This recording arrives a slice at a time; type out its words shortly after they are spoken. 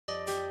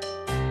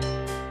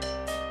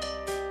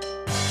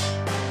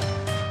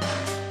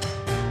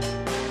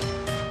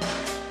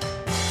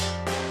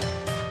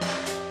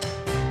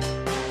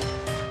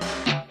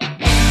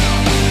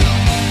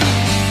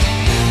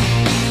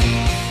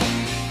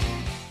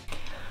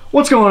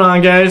What's going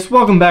on, guys?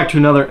 Welcome back to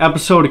another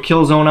episode of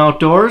KILLZONE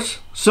Outdoors.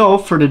 So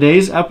for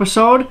today's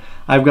episode,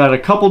 I've got a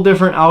couple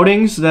different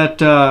outings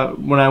that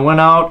when I went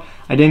out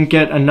I didn't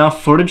get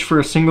enough footage for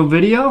a single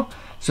video,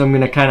 so I'm going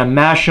to kind of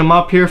mash them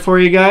up here for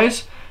you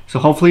guys, so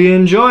hopefully you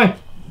enjoy.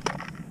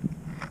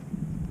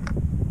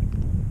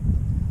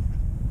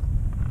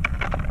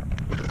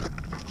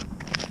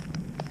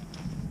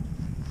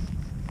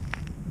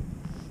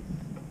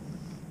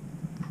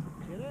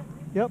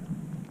 Yep.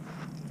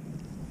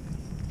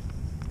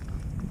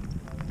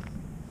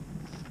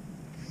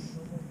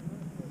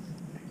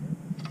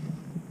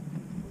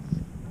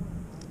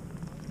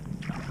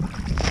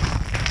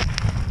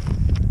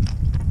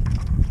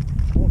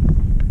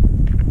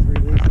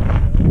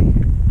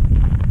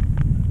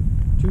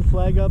 Two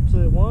flag ups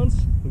at once.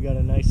 We got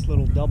a nice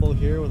little double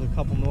here with a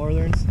couple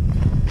northerns.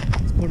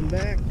 Let's put them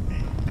back.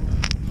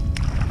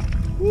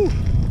 Woo.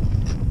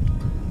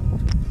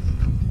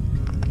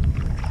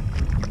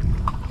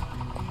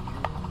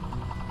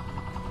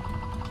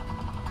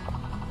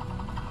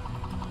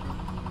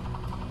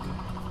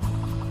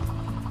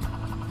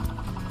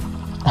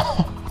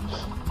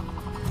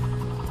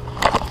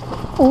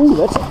 Oh,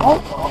 that's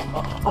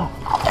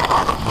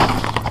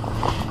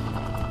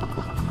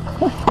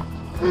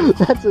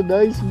that's a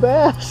nice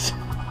bass.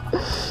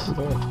 Take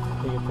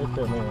a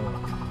picture, man.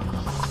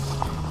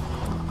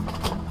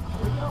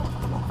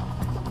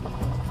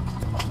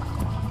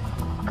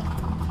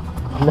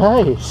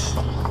 Nice.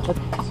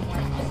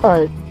 All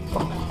right.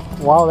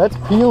 Wow, that's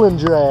peel and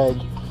drag.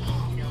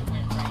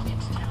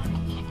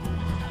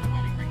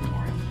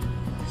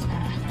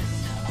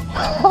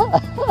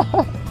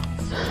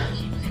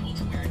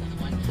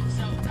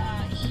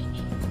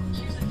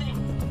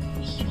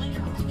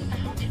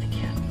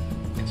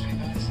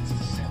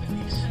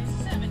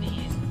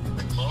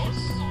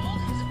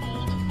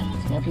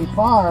 Can't be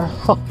far.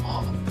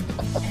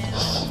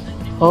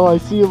 Oh, I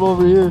see him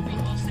over here.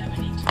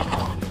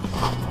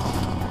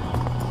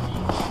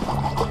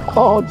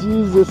 Oh,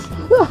 Jesus.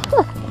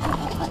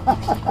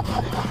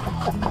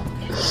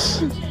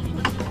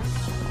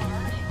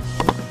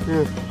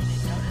 Here.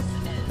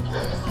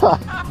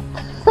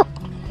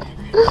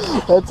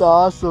 That's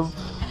awesome.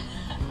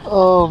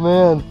 Oh,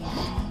 man.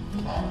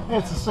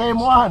 It's the same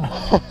one.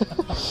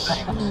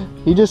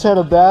 He just had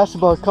a bass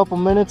about a couple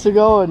minutes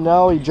ago, and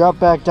now he dropped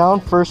back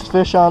down. First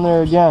fish on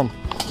there again.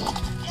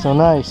 So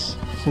nice.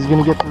 He's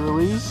gonna get the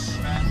release.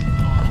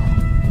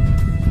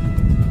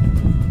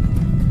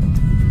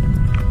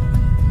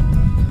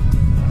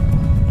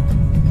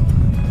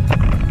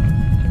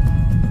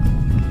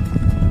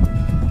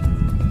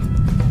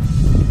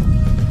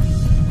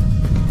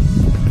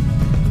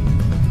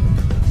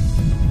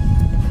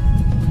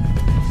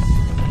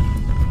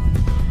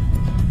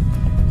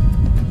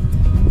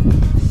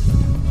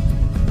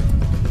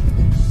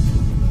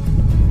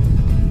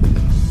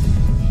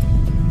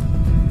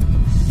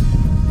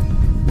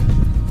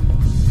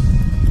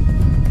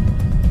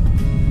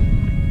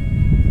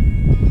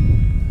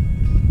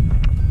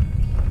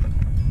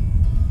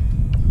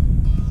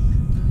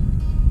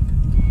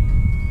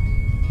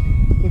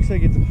 Looks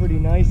like it's a pretty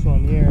nice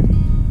one here.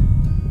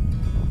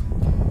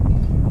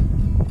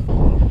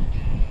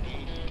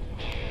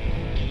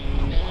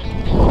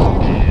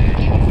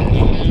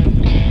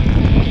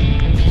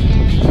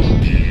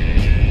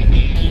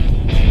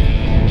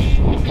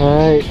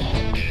 Alright.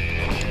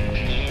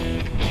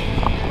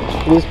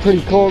 It is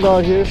pretty cold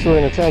out here, so we're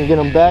going to try and get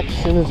them back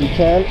as soon as we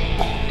can.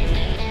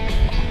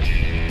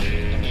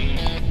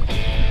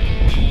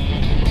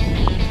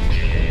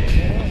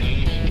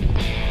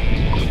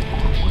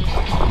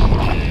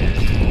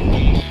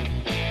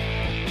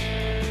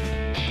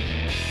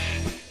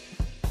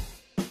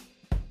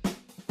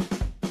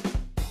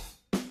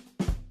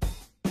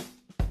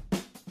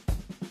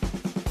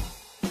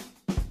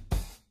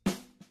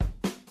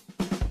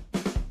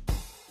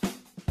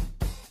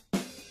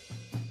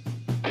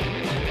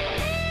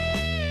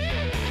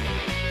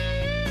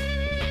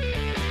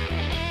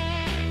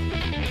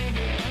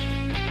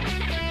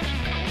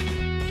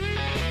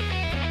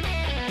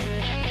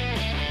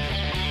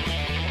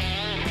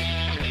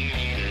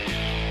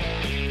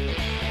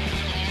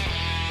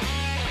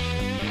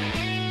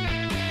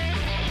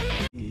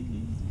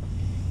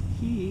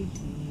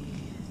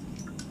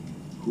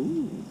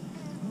 Ooh,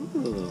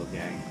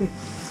 okay.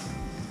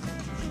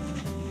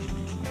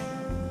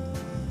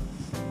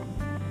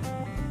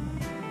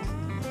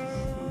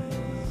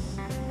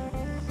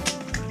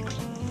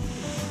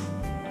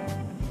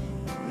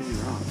 What did you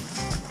wrong?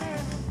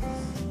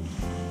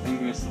 I think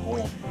you missed the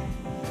hole.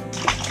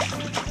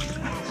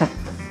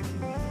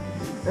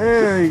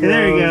 There he goes.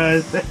 There he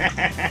goes.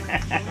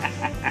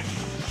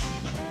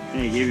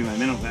 Hey, he gave you my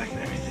minnow back and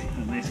everything.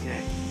 What a nice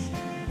guy.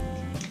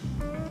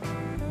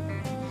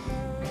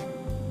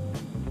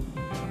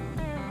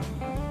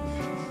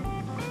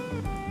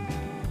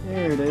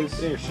 There it is.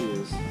 There she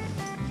is.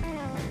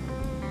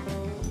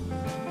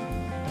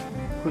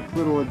 Quick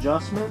little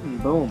adjustment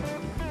and boom.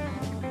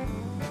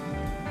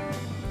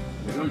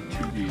 They're going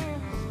too deep.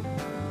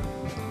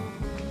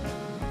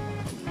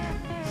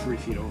 3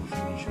 feet over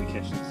from me. You should be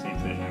catching the same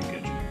fish I'm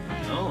catching.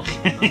 No,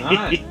 I'm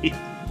not.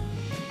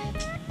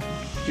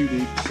 2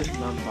 deep,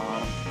 sitting on the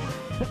bottom.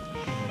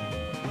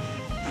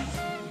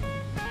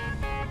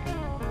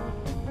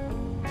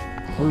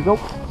 Here we go.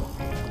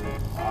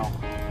 Wow.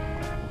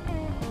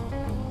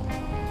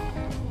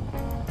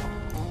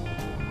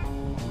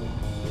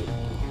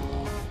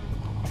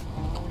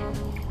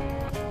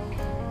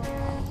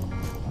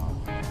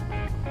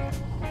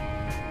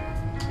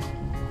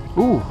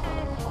 Ooh,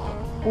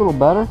 a little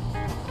better.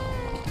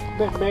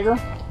 Bit bigger.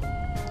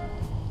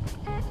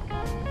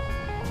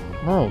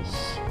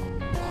 Nice.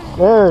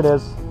 There it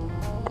is.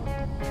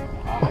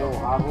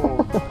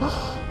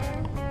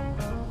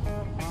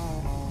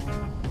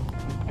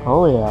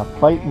 Oh yeah,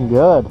 fighting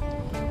good.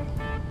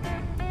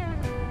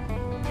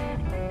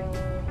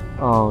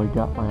 Oh, we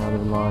got my other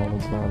line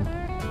again.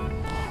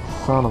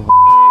 Son of a...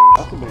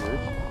 That's a bigger.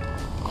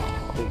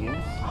 Big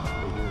ins.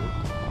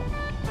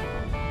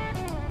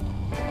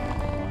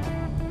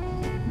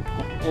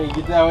 Hey,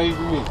 get that away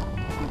from me.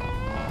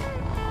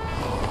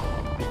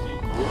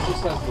 Yours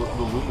just has the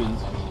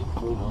lumens.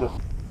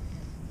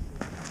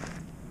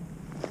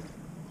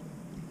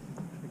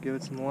 Give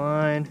it some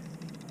line.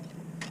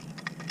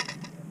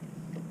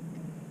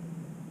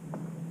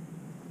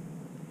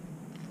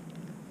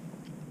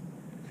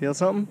 Feel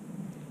something?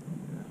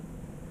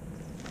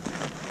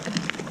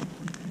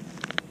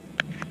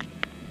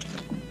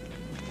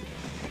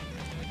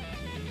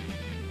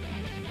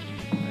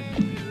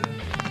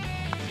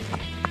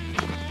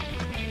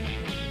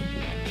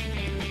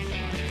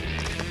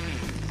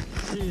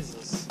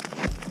 Jesus.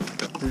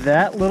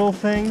 That little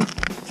thing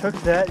took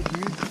that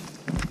huge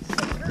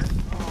sucker.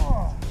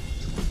 Oh.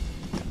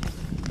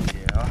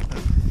 Yeah.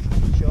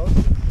 Shows.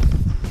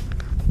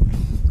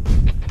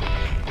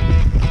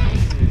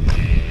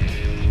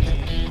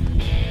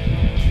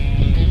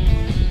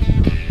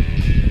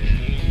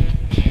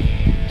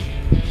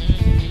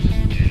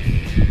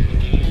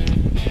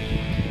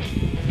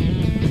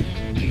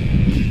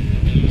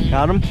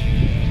 Got him?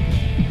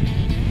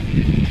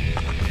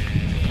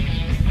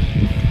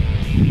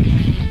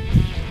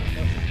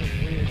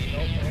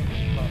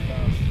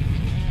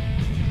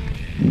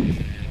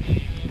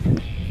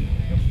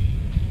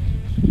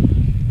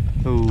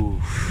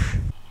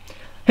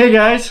 Hey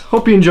guys,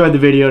 hope you enjoyed the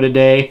video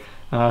today.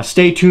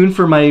 Stay tuned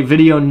for my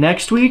video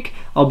next week.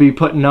 I'll be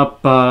putting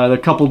up a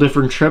couple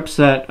different trips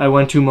that I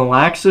went to Mille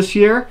Lacs this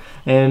year,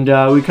 and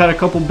we caught a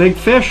couple big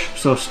fish,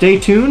 so stay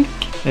tuned.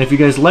 And if you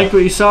guys liked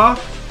what you saw,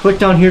 click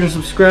down here to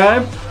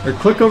subscribe, or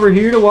click over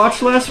here to watch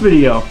the last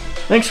video.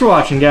 Thanks for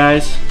watching,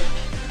 guys.